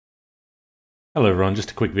Hello everyone,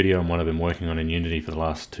 just a quick video on what I've been working on in Unity for the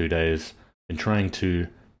last 2 days. Been trying to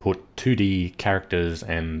put 2D characters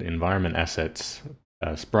and environment assets,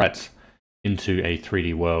 sprites, into a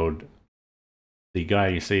 3D world. The guy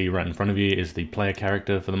you see right in front of you is the player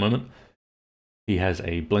character for the moment. He has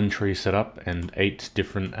a blend tree set up and 8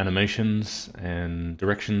 different animations and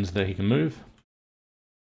directions that he can move.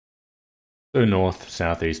 So north,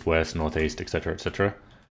 south, east, west, northeast, etc, etc.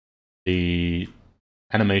 The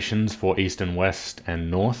animations for east and west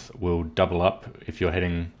and north will double up if you're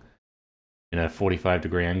heading in a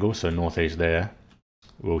 45-degree angle, so northeast there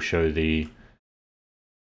will show the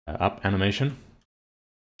up animation.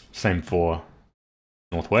 Same for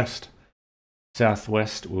northwest.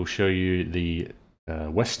 Southwest will show you the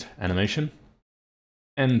west animation,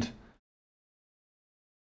 and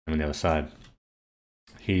on the other side.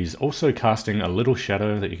 He's also casting a little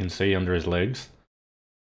shadow that you can see under his legs,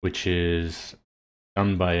 which is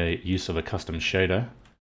done by a use of a custom shader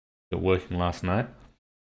that working last night,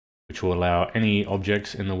 which will allow any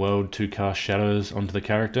objects in the world to cast shadows onto the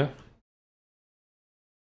character.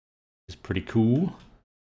 It's pretty cool.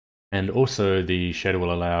 And also the shader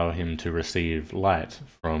will allow him to receive light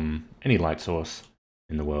from any light source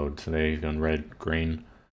in the world. So there you've gone red, green,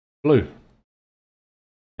 blue.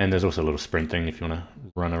 And there's also a little sprint thing if you want to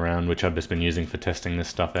run around, which I've just been using for testing this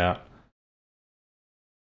stuff out.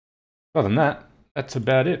 Other than that, that's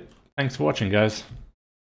about it. Thanks for watching, guys.